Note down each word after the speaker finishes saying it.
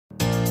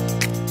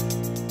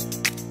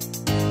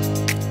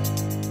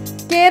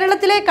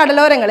കേരളത്തിലെ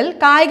കടലോരങ്ങളിൽ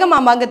കായിക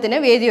മാമാങ്കത്തിന്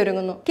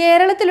വേദിയൊരുങ്ങുന്നു.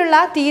 കേരളത്തിലുള്ള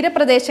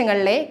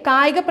തീരപ്രദേശങ്ങളിലെ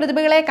കായിക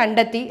പ്രതിഭകളെ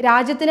കണ്ടെത്തി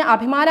രാജ്യത്തിന്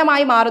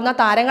അഭിമാനമായി മാറുന്ന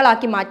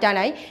താരങ്ങളാക്കി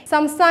മാറ്റാനായി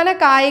സംസ്ഥാന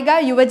കായിക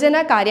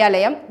യുവജന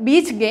കാര്യാലയം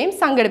ബീച്ച് ഗെയിംസ്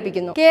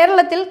സംഘടിപ്പിക്കുന്നു.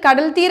 കേരളത്തിൽ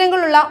കടൽ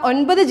തീരങ്ങളുള്ള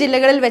 9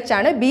 ജില്ലകളിൽ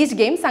വെച്ചാണ് ബീച്ച്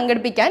ഗെയിംസ്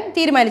സംഘടിപ്പിക്കാൻ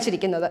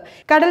തീരുമാനിച്ചിരിക്കുന്നത്.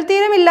 കടൽ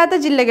തീരമില്ലാത്ത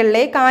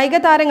ജില്ലകളിലെ കായിക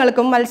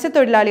താരങ്ങൾക്കും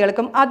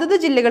മത്സ്യത്തൊഴിലാളികൾക്കും അതത്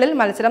ജില്ലകളിൽ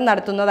മത്സരം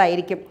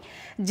നടത്തുന്നതായിരിക്കും.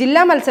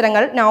 ജില്ലാ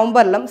മത്സരങ്ങൾ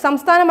നവംബറിലും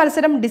സംസ്ഥാന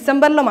മത്സരം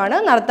ഡിസംബറിലുമാണ്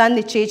നടത്താൻ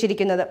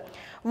നിശ്ചയിച്ചിരിക്കുന്നത്.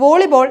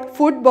 വോളിബോൾ,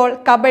 ഫുട്ബോൾ,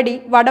 കബഡി,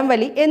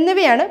 വടംവലി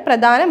എന്നിവയാണ്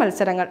പ്രധാന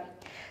മത്സരങ്ങൾ.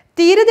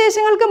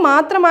 തീരദേശങ്ങൾക്ക്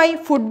മാത്രമായി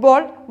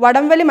ഫുട്ബോൾ,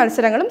 വടംവലി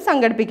മത്സരങ്ങളും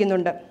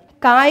സംഘടിപ്പിക്കുന്നുണ്ട്.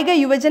 കായിക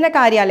യുവജന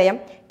കാര്യാലയം,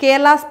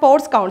 Kerala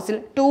sports council,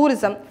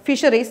 tourism,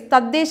 fisheries,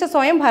 തദ്ദേശ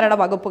സ്വയംഭരണ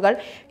വകുപ്പുകൾ,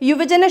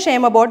 യുവജന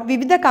ക്ഷേമ ബോർഡ്,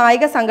 വിവിധ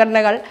കായിക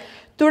സംഘടനകൾ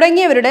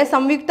തുടങ്ങിയവരുടെ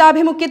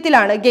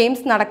സംയുക്താഭിമുഖ്യത്തിലാണ്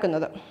ഗെയിംസ്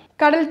നടക്കുന്നത്.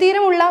 കടൽ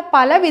തീരമുള്ള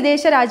പല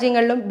വിദേശ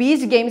രാജ്യങ്ങളിലും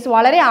ബീച്ച് ഗെയിംസ്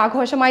വളരെ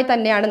ആഘോഷമായി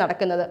തന്നെയാണ്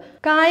നടക്കുന്നത്.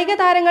 കായിക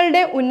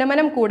താരങ്ങളുടെ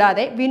ഉന്നമനം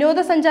കൂടാതെ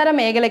വിനോദസഞ്ചാര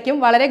മേഖലയ്ക്കും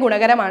വളരെ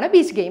ഗുണകരമാണ്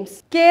ബീച്ച് ഗെയിംസ്.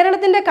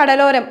 കേരളത്തിന്റെ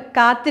കടലോരം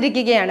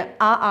കാത്തിരിക്കുകയാണ്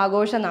ആ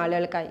ആഘോഷ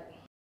നാളുകൾക്കായി.